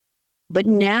But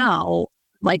now,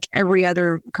 like every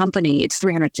other company, it's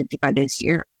 365 days a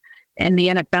year. And the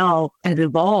NFL has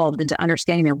evolved into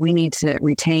understanding that we need to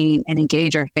retain and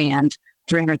engage our fans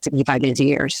 365 days a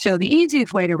year. So the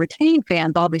easiest way to retain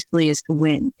fans, obviously, is to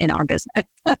win in our business.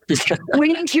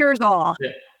 Winning cures all. Yeah.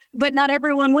 But not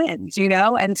everyone wins,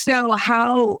 And so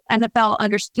how NFL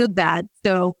understood that,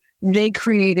 so they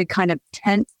created kind of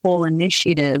tentpole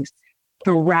initiatives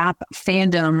to wrap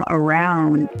fandom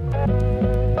around.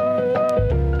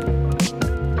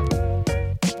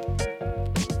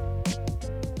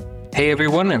 Hey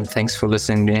everyone, and thanks for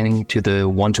listening to the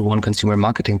One-to-One Consumer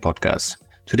Marketing Podcast.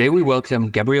 Today we welcome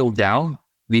Gabrielle Dow,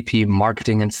 VP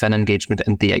Marketing and Fan Engagement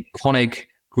at the iconic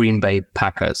Green Bay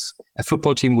Packers, a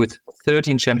football team with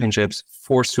 13 championships,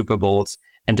 4 Super Bowls,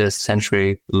 and a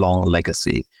century-long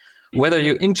legacy. Whether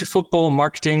you're into football,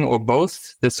 marketing, or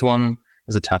both, this one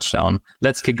is a touchdown.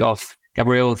 Let's kick off.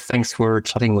 Gabrielle, thanks for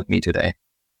chatting with me today.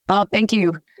 Oh, thank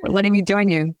you for letting me join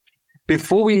you.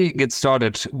 Before we get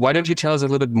started, why don't you tell us a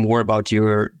little bit more about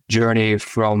your journey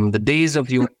from the days of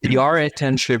your PR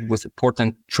internship with the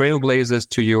Portland Trail Blazers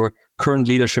to your current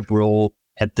leadership role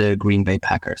at the Green Bay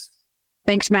Packers?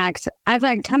 Thanks, Max. As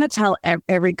I kind of tell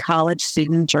every college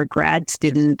student or grad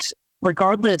student,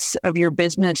 regardless of your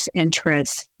business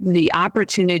interests, the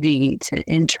opportunity to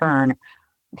intern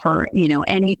for,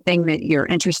 anything that you're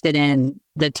interested in,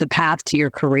 that's a path to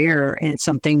your career, is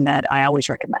something that I always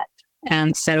recommend.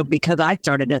 And so because I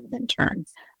started as an intern,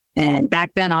 and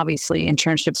back then, obviously,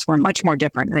 internships were much more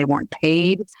different. They weren't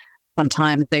paid.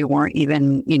 Sometimes they weren't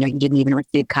even, you didn't even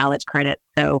receive college credit.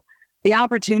 So the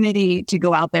opportunity to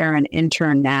go out there and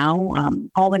intern now,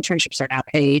 all internships are now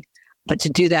paid, but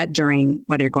to do that during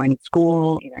whether you're going to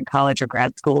school, either in college or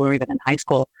grad school or even in high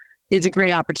school, is a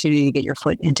great opportunity to get your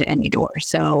foot into any door.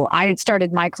 So I had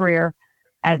started my career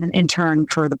as an intern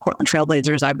for the Portland Trail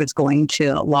Blazers. I was going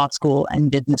to law school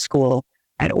and business school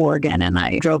at Oregon, and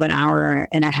I drove an hour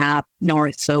and a half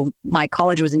north. So my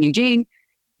college was in Eugene,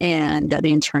 and the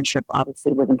internship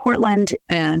obviously was in Portland.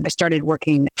 And I started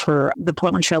working for the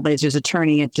Portland Trail Blazers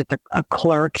attorney as just a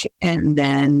clerk, and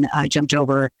then I jumped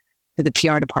over to the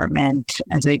PR department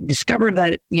as I discovered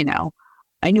that,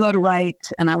 I knew how to write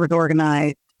and I was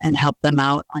organized and helped them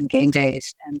out on game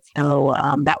days. And so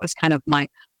that was kind of my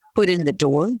foot in the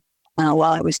door while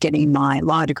I was getting my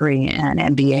law degree and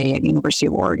MBA at University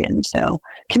of Oregon. So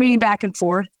commuting back and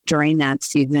forth during that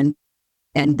season.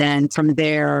 And then from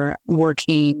there,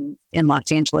 working in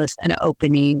Los Angeles and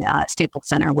opening Staples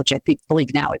Center, which I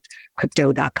believe now is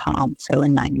crypto.com. So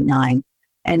in 99.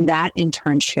 And that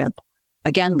internship,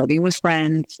 again, living with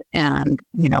friends and,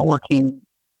 working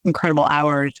incredible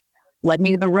hours, led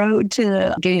me to the road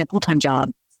to getting a full-time job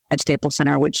at Staples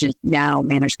Center, which is now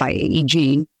managed by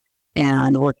AEG,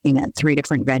 and working at 3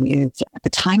 different venues. At the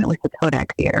time, it was the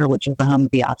Kodak Theater, which is the home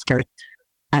of the Oscars,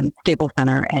 Staples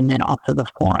Center, and then also the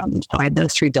Forum. So I had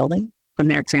those 3 buildings. From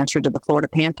there, transferred to the Florida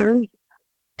Panthers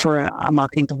for a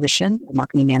marketing position, a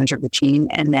marketing manager of the team,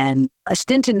 and then a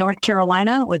stint in North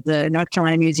Carolina with the North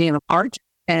Carolina Museum of Art,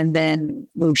 and then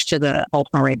moved to the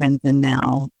Baltimore Ravens, and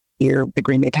now here the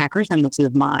Green Bay Packers, and this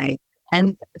is my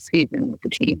 10th season with the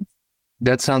team.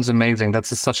 That sounds amazing.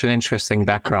 That's such an interesting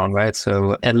background, right?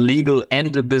 So a legal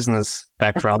and a business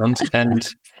background, and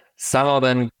somehow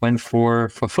then went for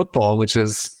football, which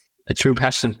is a true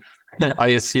passion, I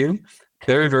assume.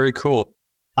 Very, very cool.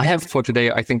 I have for today,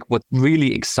 I think what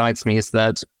really excites me is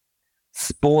that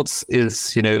sports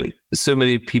is, so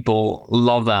many people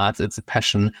love that. It's a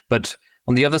passion. But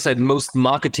on the other side, most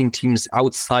marketing teams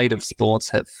outside of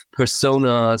sports have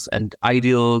personas and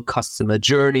ideal customer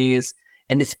journeys.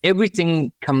 And if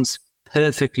everything comes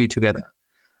perfectly together,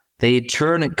 they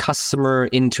turn a customer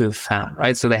into a fan,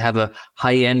 right? So they have a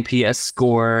high NPS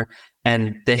score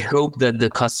and they hope that the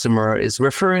customer is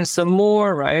referring some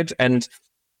more, right?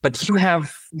 But you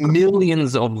have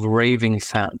millions of raving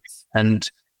fans. And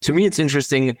to me, it's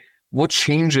interesting what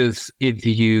changes if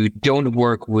you don't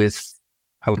work with,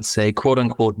 I would say, quote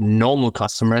unquote, normal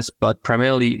customers, but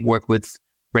primarily work with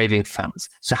raving fans.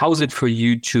 So how is it for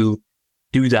you to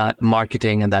do that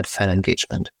marketing and that fan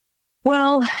engagement?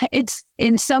 Well, it's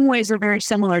in some ways are very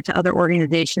similar to other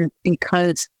organizations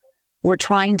because we're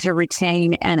trying to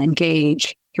retain and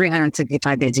engage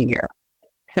 365 days a year.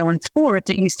 So in sports,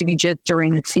 it used to be just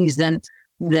during the season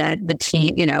that the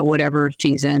team, whatever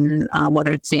season,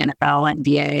 whether it's the NFL,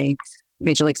 NBA,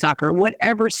 Major League Soccer,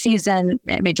 whatever season,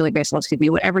 Major League Baseball,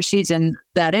 whatever season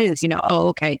that is,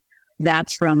 okay,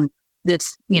 that's from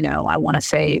this, I want to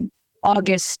say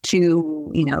August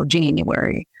to,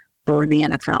 January for the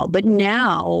NFL. But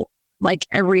now, like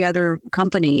every other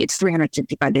company, it's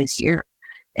 365 days a year.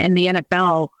 And the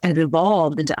NFL has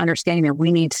evolved into understanding that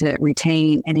we need to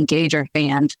retain and engage our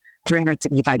fans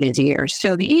 365 days a year.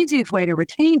 So the easiest way to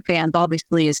retain fans,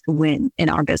 obviously, is to win in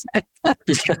our business.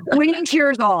 Winning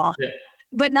cures all. Yeah.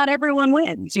 But not everyone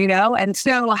wins, And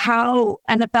so how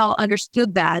NFL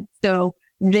understood that, so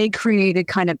they created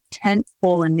kind of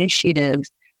tentpole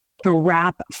initiatives to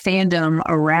wrap fandom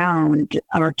around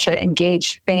or to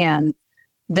engage fans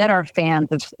that are fans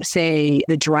of, say,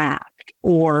 the draft,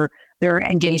 or they're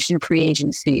engaged in free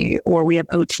agency, or we have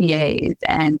OTAs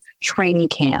and training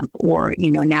camp, or,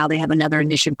 now they have another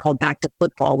initiative called Back to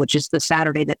Football, which is the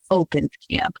Saturday that opens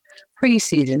camp,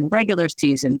 preseason, regular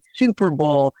season, Super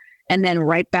Bowl. And then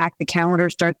right back, the calendar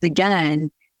starts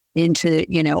again into,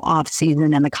 off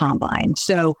season and the combine.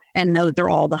 So, and those are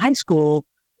all the high school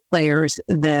players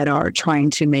that are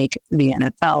trying to make the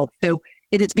NFL. So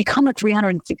it has become a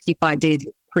 365 days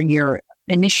per year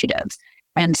initiative.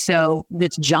 And so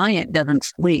this giant doesn't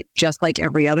sleep, just like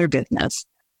every other business,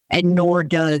 and nor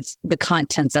does the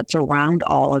content that's around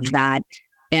all of that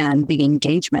and the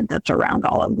engagement that's around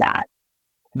all of that.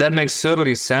 That makes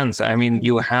totally sense. I mean,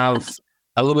 you have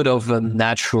a little bit of a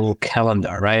natural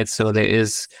calendar, right? So there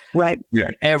is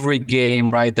every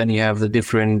game, right? Then you have the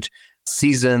different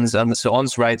seasons and so on,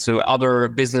 right? So other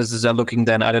businesses are looking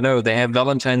then, I don't know, they have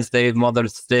Valentine's Day,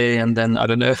 Mother's Day, and then, I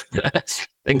don't know,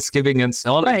 Thanksgiving and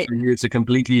so on. Right. It's a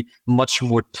completely much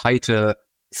more tighter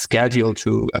schedule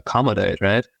to accommodate,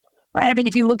 right? Right. I mean,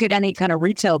 if you look at any kind of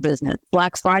retail business,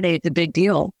 Black Friday is a big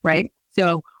deal, right?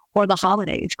 So, or the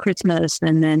holidays, Christmas,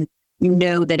 and then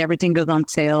that everything goes on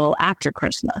sale after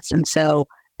Christmas. And so,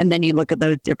 and then you look at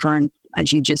those different,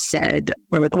 as you just said,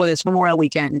 whether it's Memorial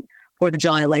Weekend or the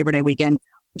July Labor Day weekend,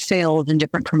 sales and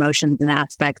different promotions and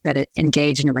aspects that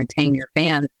engage and retain your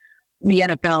fans. The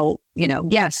NFL,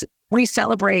 yes, we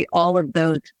celebrate all of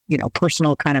those,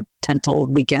 personal kind of tentpole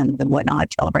weekends and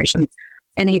whatnot, celebrations,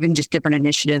 and even just different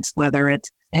initiatives, whether it's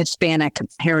Hispanic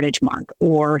Heritage Month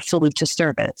or Salute to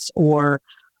Service, or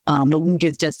the league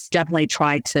has just definitely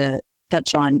tried to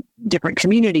touch on different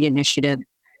community initiatives.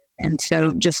 And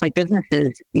so just like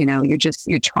businesses,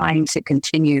 you're trying to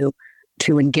continue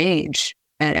to engage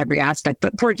at every aspect.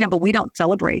 But for example, we don't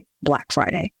celebrate Black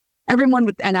Friday. Everyone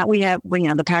we have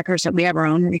the Packers, we have our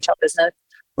own retail business.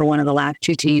 We're one of the last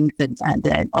two teams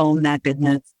that own that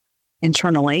business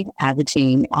internally as a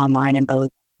team, online and both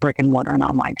brick and mortar and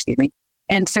online,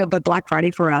 And so, but Black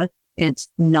Friday for us, it's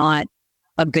not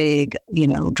a big,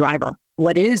 driver.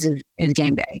 What is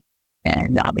game day,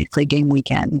 and obviously game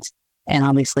weekends, and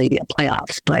obviously the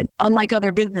playoffs. But unlike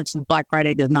other businesses, Black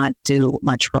Friday does not do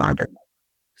much for our business.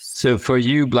 So for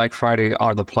you, Black Friday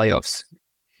are the playoffs.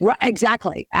 Right,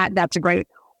 exactly. That's a great,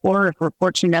 or if we're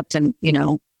fortunate enough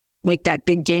to, make that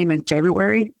big game in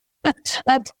February,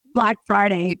 that's Black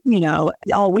Friday,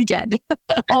 all weekend,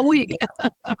 all week.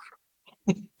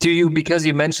 Because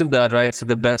you mentioned that, right? So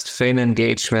the best fan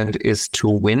engagement is to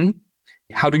win.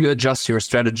 How do you adjust your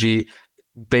strategy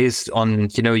based on,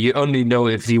 you only know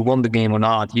if you won the game or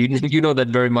not? You know that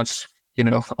very much,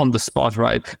 on the spot,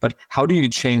 right? But how do you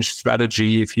change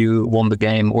strategy if you won the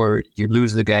game or you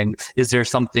lose the game? Is there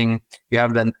something you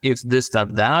have then, if this,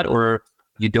 that, or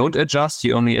you don't adjust,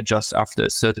 you only adjust after a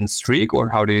certain streak, or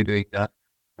how do you do that?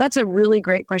 That's a really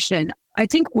great question. I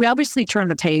think we obviously turn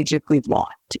the page if we've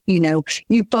lost. You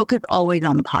focus always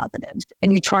on the positives,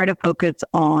 and you try to focus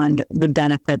on the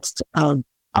benefits of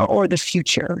or the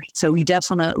future. So we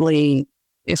definitely,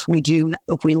 if we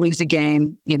lose a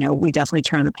game, we definitely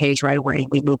turn the page right away.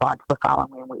 We move on to the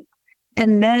following week.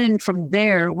 And then from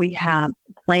there, we have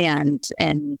plans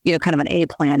and, kind of an A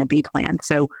plan, a B plan.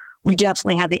 So we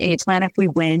definitely have the A plan if we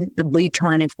win, the B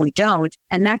plan if we don't.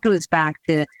 And that goes back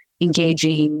to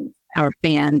engaging our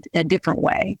fans a different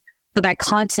way. So that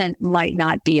content might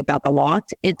not be about the loss.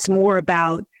 It's more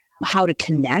about how to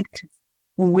connect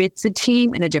with the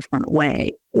team in a different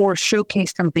way, or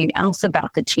showcase something else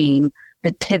about the team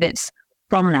that pivots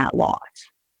from that loss.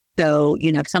 So,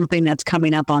 something that's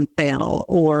coming up on sale,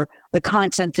 or the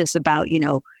content is about,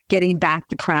 getting back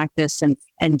to practice and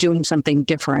doing something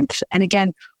different. And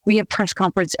again, we have press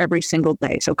conference every single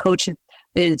day. So coaches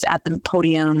is at the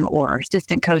podium, or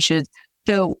assistant coaches.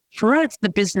 So for us, the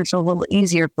business is a little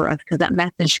easier for us because that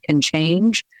message can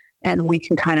change, and we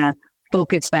can kind of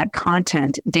focus that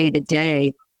content day to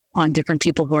day on different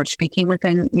people who are speaking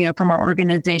within, from our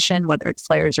organization, whether it's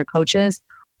players or coaches,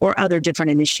 or other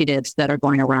different initiatives that are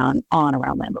going around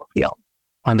Lambeau Field.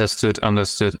 Understood.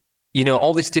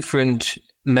 All these different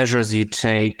measures you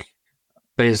take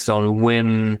based on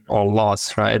win or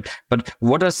loss, right? But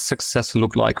what does success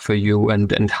look like for you,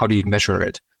 and how do you measure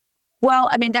it? Well,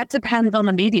 I mean, that depends on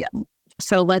the medium.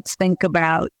 So let's think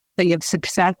about So you have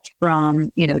success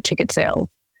from, ticket sales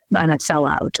and a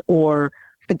sellout, or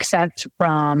success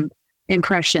from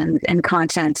impressions and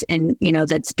content and,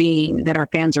 that our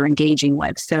fans are engaging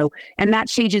with. So, and that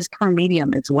changes per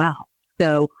medium as well.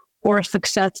 So, or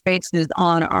success based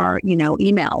on our,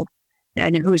 emails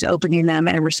and who's opening them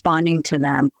and responding to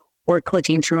them, or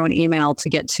clicking through an email to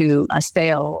get to a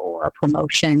sale or a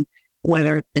promotion,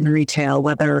 whether it's in retail,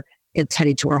 whether it's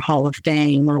heading to our Hall of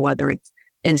Fame, or whether it's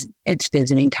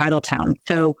visiting Titletown.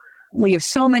 So we have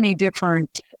so many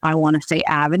different, I want to say,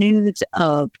 avenues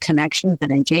of connections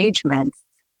and engagement.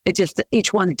 It's just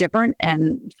each one's different,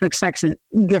 and success is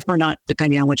different, not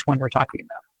depending on which one we're talking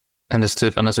about.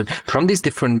 Understood. From these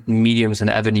different mediums and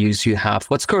avenues you have,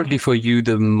 what's currently for you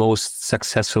the most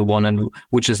successful one, and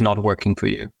which is not working for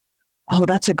you? Oh,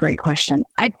 that's a great question.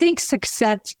 I think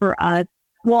success for us,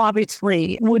 well,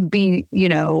 obviously would be,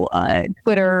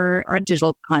 Twitter, our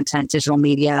digital content, digital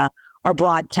media, our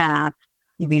broadcast,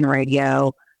 even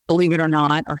radio. Believe it or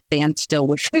not, our fans still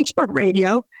wish for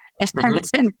radio,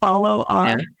 and follow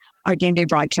our game day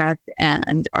broadcast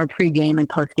and our pregame and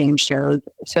postgame shows.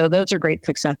 So those are great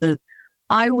successes.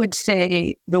 I would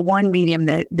say the one medium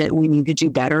that we need to do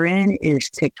better in is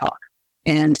TikTok.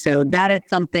 And so that is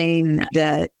something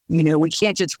that, we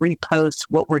can't just repost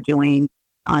what we're doing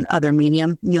on other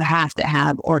medium. You have to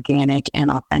have organic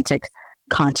and authentic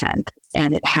content,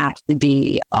 and it has to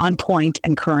be on point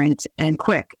and current and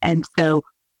quick. And so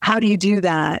how do you do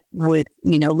that with,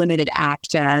 limited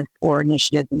access or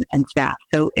initiatives and staff?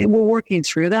 So we're working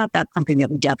through that. That's something that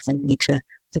we definitely need to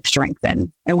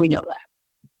strengthen. And we know that.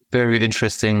 Very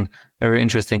interesting. Very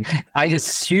interesting. I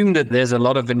assume that there's a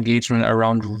lot of engagement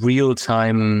around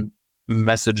real-time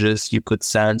messages you could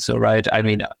send. So, right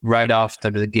after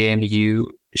the game, you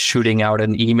shooting out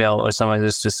an email or something like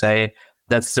this to say,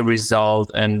 that's the result,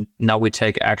 and now we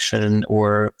take action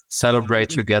or celebrate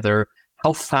together.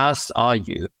 How fast are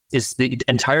you? Is the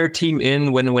entire team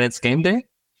in when it's game day?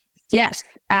 Yes,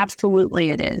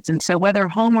 absolutely it is. And so whether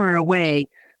home or away,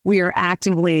 we are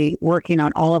actively working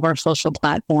on all of our social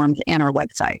platforms and our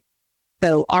website.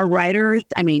 So our writers,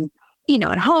 at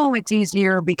home, it's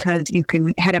easier because you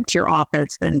can head up to your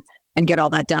office and get all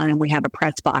that done. And we have a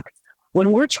press box.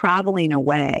 When we're traveling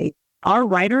away, our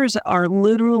writers are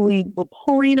literally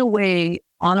pulling away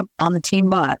on the team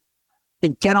bus to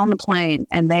get on the plane,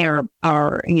 and they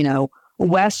are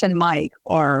Wes and Mike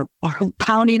are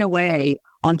pounding away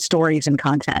on stories and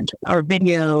content. Our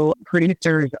video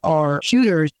producers or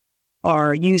shooters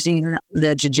are using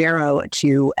the Jajero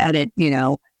to edit,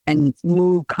 and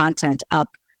move content up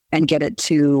and get it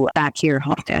to back here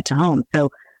to home. So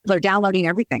they're downloading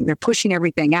everything. They're pushing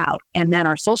everything out. And then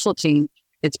our social team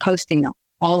is posting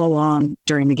all along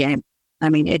during the game.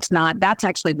 That's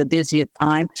actually the busiest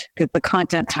time because the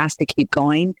content has to keep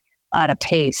going at a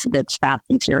pace that's fast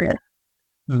and serious.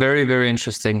 Very, very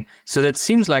interesting. So that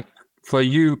seems like for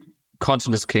you,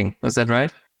 content is king. Is that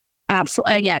right?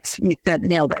 Absolutely. Yes. You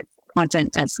nailed it.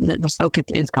 Content, the focus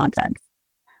is content.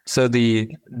 So the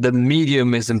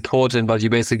medium is important, but you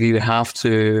basically have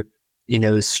to,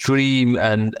 stream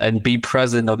and be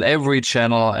present on every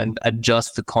channel and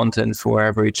adjust the content for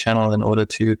every channel in order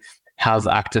to have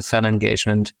active fan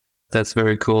engagement. That's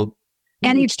very cool.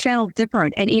 And each channel is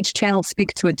different, and each channel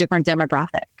speaks to a different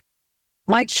demographic.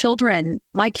 My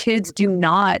kids do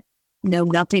not know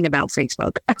nothing about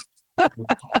Facebook.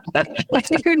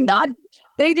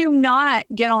 They do not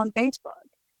get on Facebook.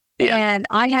 Yeah. And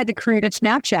I had to create a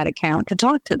Snapchat account to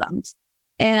talk to them.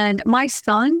 And my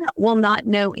son will not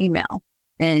know email.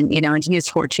 And, and he is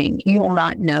 14. He does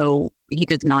not know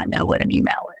what an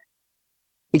email is.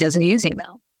 He doesn't use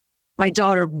email. My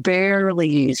daughter barely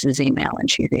uses email,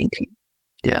 and she's 18.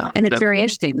 Yeah. And it's very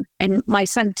interesting. And my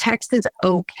son text is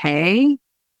okay,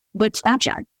 but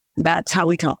Snapchat, that's how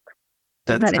we talk.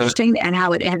 Isn't that interesting? And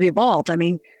how it has evolved.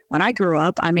 When I grew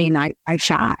up, I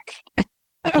shock.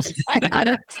 We didn't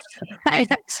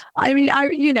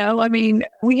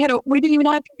even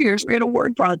have computers. We had a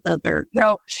word processor.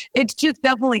 So it's just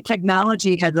definitely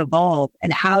technology has evolved.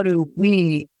 And how do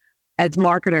we, as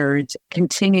marketers,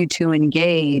 continue to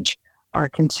engage our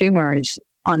consumers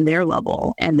on their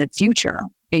level and the future,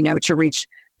 to reach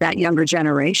that younger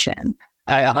generation?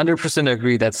 I 100%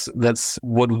 agree. That's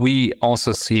what we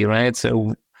also see, right?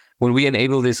 So when we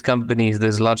enable these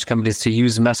large companies to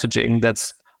use messaging,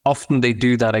 that's often they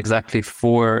do that exactly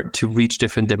to reach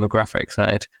different demographics,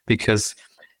 right? Because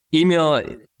email,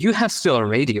 you have still a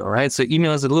radio, right? So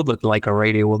email is a little bit like a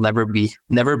radio, will never be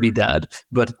dead.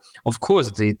 But of course,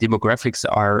 the demographics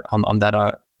are on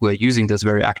that we're using this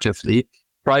very actively,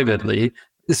 privately.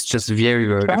 It's just very,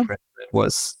 very different than it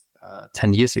was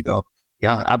 10 years ago.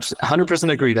 Yeah,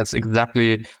 100% agree. That's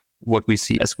exactly what we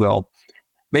see as well.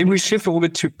 Maybe we shift a little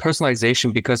bit to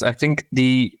personalization, because I think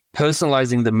the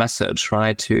personalizing the message,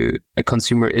 right, to a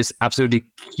consumer is absolutely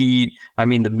key. I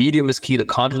mean, the medium is key, the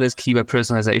content is key, but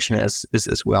personalization is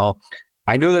as well.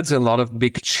 I know that's a lot of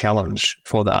big challenge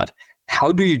for that.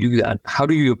 How do you do that? How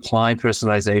do you apply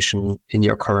personalization in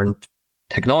your current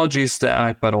technology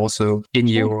stack, but also in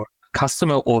your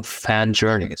customer or fan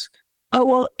journeys? Oh,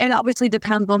 well, it obviously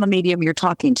depends on the medium you're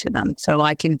talking to them. So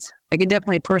I can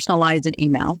definitely personalize an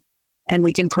email, and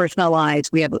we can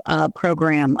personalize. We have a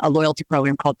loyalty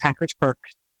program called Packers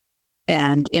Perks.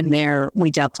 And in there, we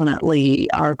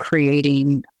definitely are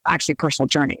creating actually personal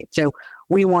journey. So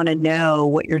we want to know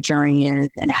what your journey is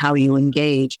and how you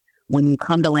engage when you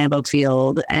come to Lambeau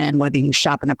Field, and whether you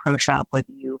shop in a pro shop,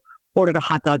 whether you ordered a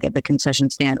hot dog at the concession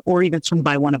stand, or even swing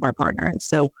by one of our partners.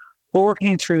 So we're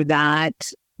working through that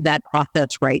process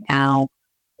right now.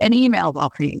 And emails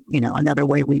often, another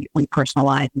way we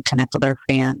personalize and connect with our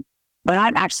fans. But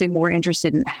I'm actually more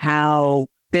interested in how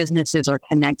businesses are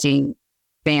connecting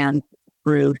fans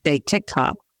through, say,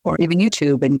 TikTok or even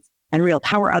YouTube and Reels.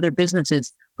 How are other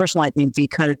businesses personalizing?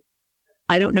 Because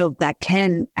I don't know if that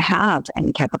can have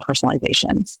any type of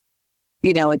personalizations.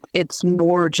 It's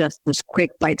more just this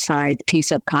quick bite-sized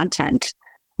piece of content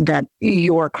that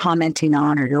you're commenting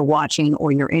on, or you're watching,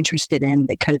 or you're interested in,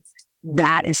 because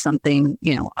that is something,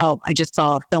 I just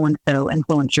saw so-and-so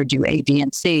influencer do A, B,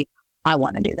 and C. I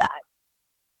want to do that.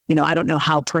 I don't know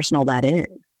how personal that is,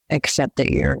 except that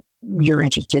you're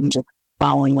interested in just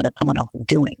following what someone else is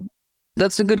doing.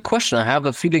 That's a good question. I have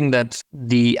a feeling that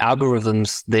the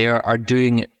algorithms there are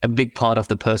doing a big part of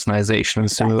the personalization.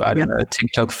 So I don't know,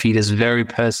 TikTok feed is very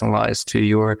personalized to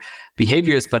your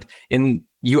behaviors, but in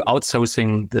you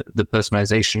outsourcing the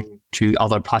personalization to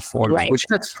other platforms, right, which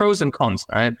has pros and cons,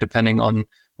 right? Depending on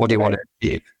what you want to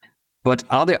achieve. But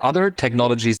are there other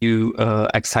technologies you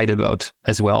excited about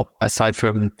as well, aside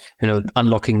from,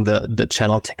 unlocking the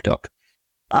channel TikTok?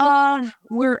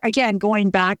 We're again going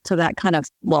back to that kind of,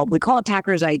 we call it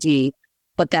Packers ID,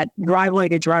 but that driveway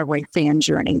to driveway fan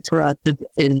journey for us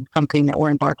is something that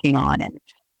we're embarking on.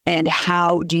 And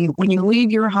how do you, when you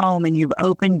leave your home and you've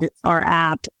opened our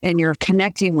app and you're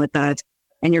connecting with us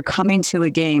and you're coming to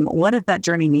a game, what does that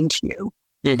journey mean to you?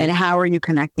 Mm-hmm. And how are you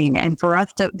connecting? And for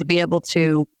us to be able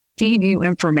to feed you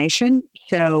information.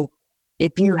 So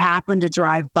if you happen to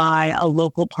drive by a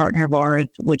local partner of ours,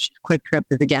 which Quick Trip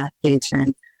is a gas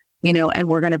station, and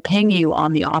we're going to ping you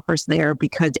on the offers there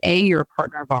because A, you're a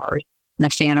partner of ours and a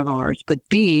fan of ours, but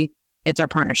B, it's our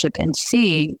partnership, and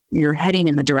C, you're heading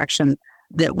in the direction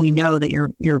that we know that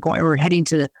you're going, or heading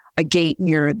to a gate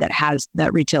near that has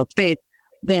that retail space,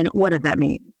 then what does that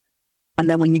mean? And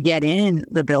then when you get in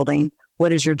the building,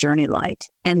 what is your journey like?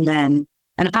 And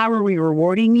how are we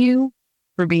rewarding you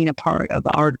for being a part of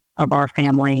our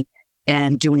family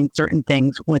and doing certain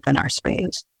things within our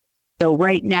space? So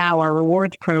right now, our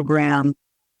rewards program,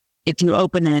 if you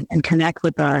open it and connect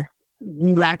with us,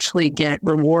 you actually get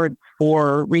reward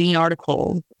for reading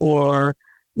articles or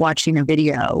watching a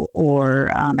video,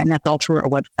 and that's all through our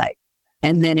website.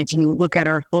 And then if you look at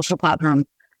our social platform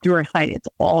through our site, it's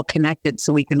all connected,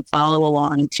 so we can follow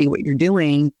along and see what you're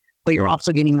doing, but you're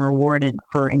also getting rewarded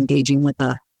for engaging with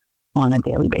us on a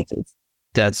daily basis.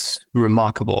 That's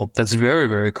remarkable. That's very,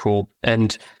 very cool.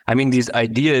 And I mean, this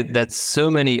idea that so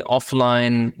many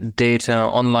offline data,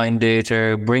 online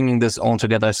data, bringing this all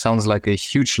together sounds like a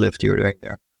huge lift you're doing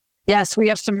there. Yes, we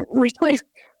have some really,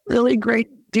 really great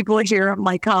people here.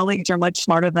 My colleagues are much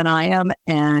smarter than I am,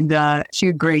 and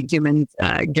two great humans,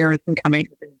 Garrison Cummings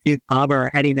and Hugh Bob, are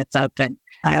heading us up. And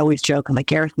I always joke, I'm like,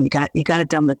 Garrison, you got to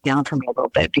dumb this down for me a little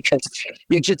bit, because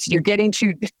you're getting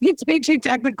too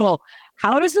technical.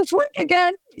 How does this work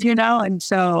again? And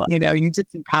so, you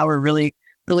just empower really,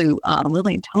 really,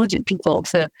 really intelligent people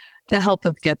to help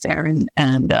us get there.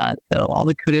 And so all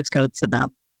the kudos goes to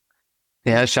them.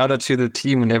 Yeah, shout out to the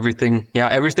team and everything. Yeah,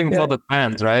 everything for the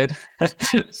fans, right?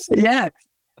 Yeah.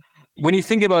 When you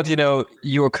think about,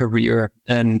 your career,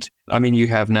 and I mean, you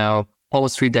have now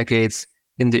almost 3 decades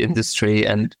in the industry,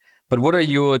 but what are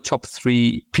your top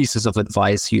 3 pieces of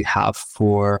advice you have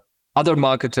for other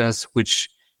marketers, which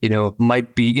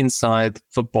might be inside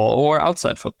football or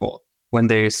outside football,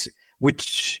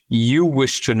 which you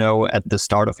wish to know at the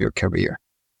start of your career?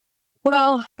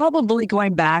 Well, probably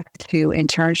going back to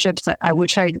internships. I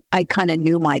wish I kind of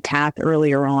knew my path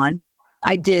earlier on.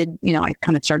 I did, I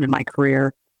kind of started my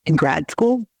career in grad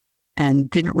school and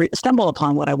didn't stumble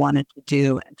upon what I wanted to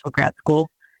do until grad school.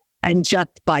 And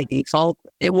just by default,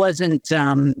 it wasn't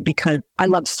because I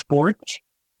love sports.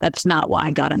 That's not why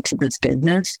I got into this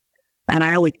business. And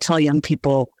I always tell young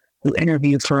people, who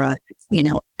interview for us,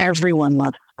 everyone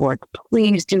loves sports.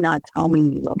 Please do not tell me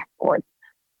you love sports.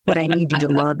 What I need you to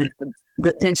love is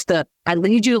I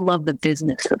need you to love the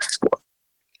business of sport.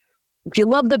 If you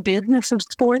love the business of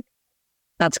sport,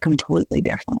 that's completely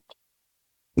different.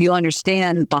 You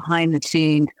understand behind the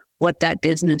scenes what that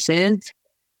business is,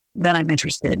 then I'm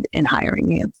interested in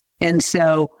hiring you. And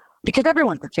so, because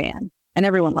everyone's a fan and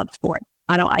everyone loves sport.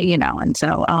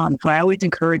 So I always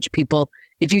encourage people,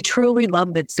 if you truly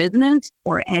love this business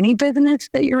or any business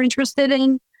that you're interested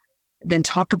in, then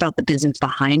talk about the business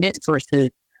behind it versus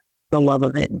the love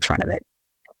of it in front of it.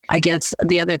 I guess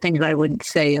the other things I would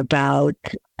say about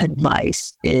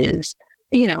advice is,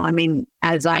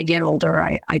 as I get older,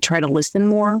 I try to listen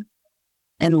more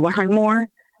and learn more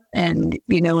and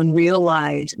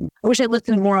realize, I wish I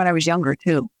listened more when I was younger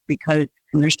too, because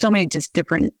there's so many just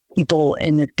different people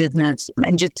in this business.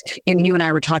 And you and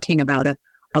I were talking about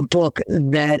a book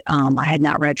that I had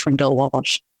not read from Bill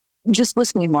Walsh. Just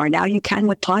listening more. Now you can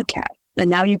with podcasts. And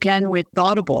now you can with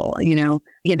Audible.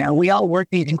 We all work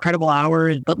these incredible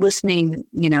hours, but listening,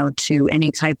 to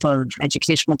any type of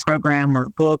educational program or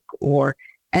book or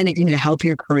anything to help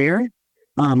your career,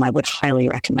 I would highly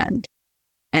recommend.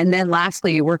 And then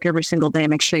lastly, you work every single day.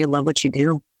 Make sure you love what you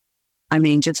do.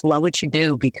 Just love what you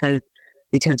do because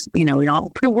we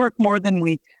all work more than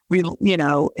we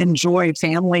enjoy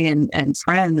family and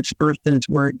friends versus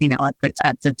we're,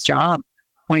 at this job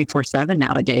 24/7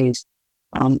 nowadays.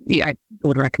 I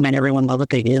would recommend everyone love what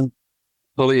they do.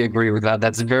 Totally agree with that.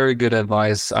 That's very good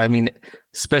advice.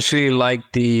 Especially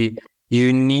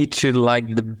you need to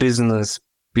like the business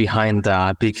behind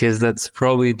that, because that's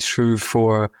probably true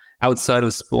for outside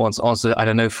of sports. Also, I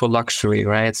don't know, for luxury,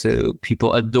 right? So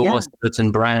people adore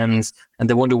certain brands and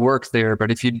they want to work there.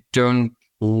 But if you don't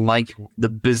like the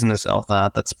business of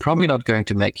that, that's probably not going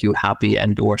to make you happy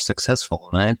and or successful,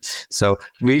 right? So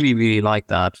really, really like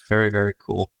that. Very, very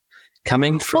cool.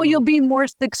 You'll be more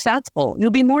successful.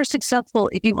 You'll be more successful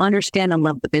if you understand and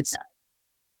love the business.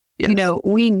 Yes.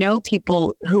 We know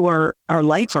people who are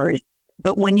lifers,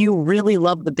 but when you really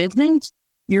love the business,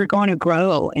 you're going to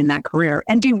grow in that career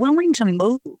and be willing to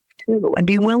move too, and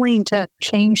be willing to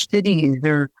change cities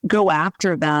or go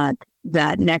after that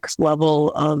next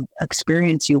level of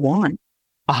experience you want.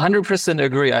 100%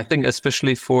 agree. I think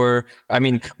especially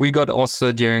we got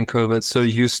also during COVID so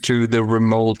used to the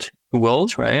remote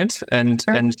world, right? And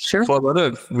Sure. For a lot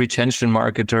of retention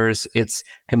marketers, it's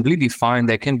completely fine.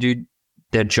 They can do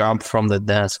their job from the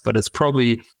desk, but it's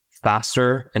probably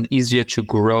faster and easier to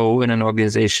grow in an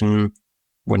organization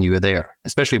when you are there,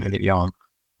 especially when you're young.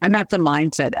 And that's a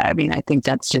mindset. I think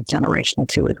that's just generational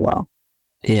too as well.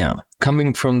 Yeah.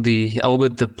 Coming from the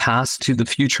past to the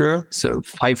future, so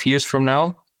 5 years from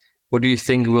now, what do you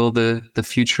think will the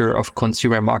future of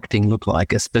consumer marketing look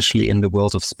like, especially in the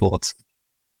world of sports?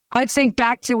 I'd think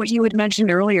back to what you had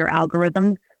mentioned earlier,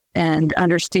 algorithms and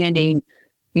understanding,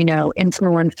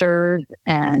 influencers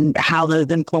and how those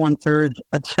influencers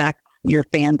affect your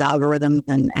fans' algorithms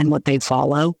and what they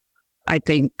follow. I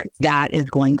think that is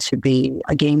going to be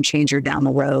a game changer down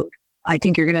the road. I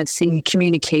think you're going to see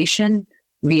communication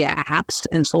via apps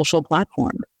and social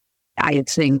platforms. I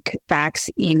think fax,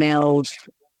 emails,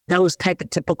 those type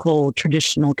of typical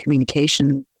traditional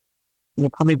communication will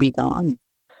probably be gone.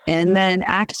 And then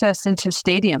access into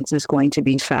stadiums is going to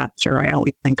be faster. I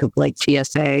always think of like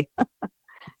TSA.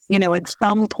 At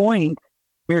some point,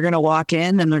 you're going to walk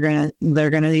in and they're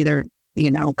going to either,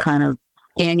 kind of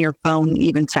scan your phone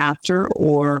even faster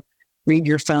or read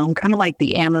your phone, kind of like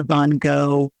the Amazon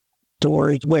Go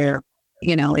stores where,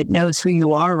 it knows who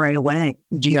you are right away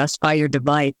just by your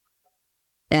device,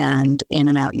 and in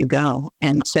and out you go.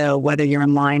 And so whether you're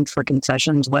in line for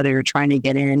concessions, whether you're trying to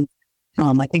get in,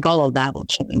 I think all of that will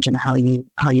change in how you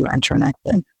enter and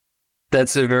exit.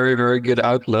 That's a very, very good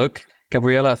outlook.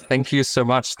 Gabriella, thank you so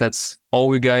much. That's all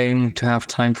we're going to have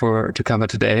time to cover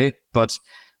today. But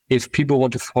if people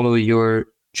want to follow your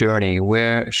journey,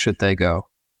 where should they go?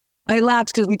 I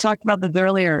laughed because we talked about this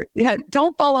earlier. Yeah,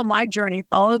 don't follow my journey,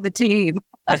 follow the team.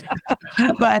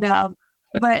 But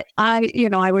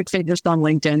I would say just on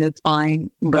LinkedIn, it's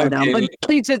fine. But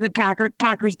please visit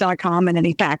Packers.com and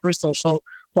any Packers social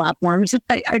platforms.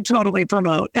 I totally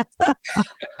promote.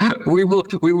 We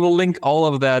will link all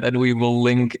of that, and we will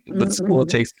link The Sport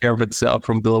Takes Care of Itself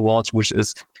from Bill Walsh, which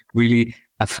is really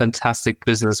a fantastic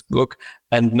business book.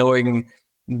 And knowing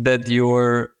that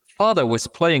your father was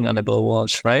playing under Bill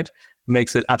Walsh, right,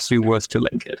 makes it absolutely worth to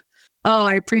link it. Oh,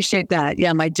 I appreciate that.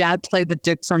 Yeah, my dad played with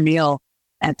Dick Vermeil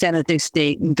at San Jose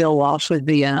State, and Bill Walsh was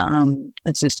the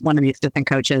it's just one of the assistant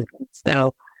coaches.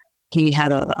 So he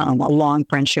had a long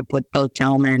friendship with both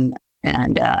gentlemen.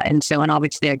 And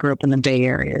obviously I grew up in the Bay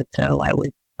Area, so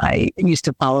I used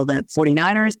to follow the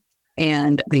 49ers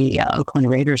and the Oakland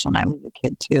Raiders when I was a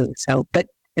kid too. So, but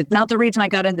it's not the reason I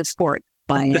got into sport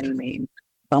by any means.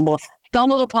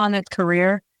 Stumbled upon this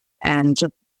career and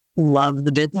just love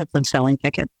the business of selling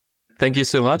tickets. Thank you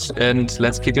so much. And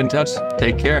let's keep in touch.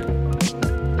 Take care.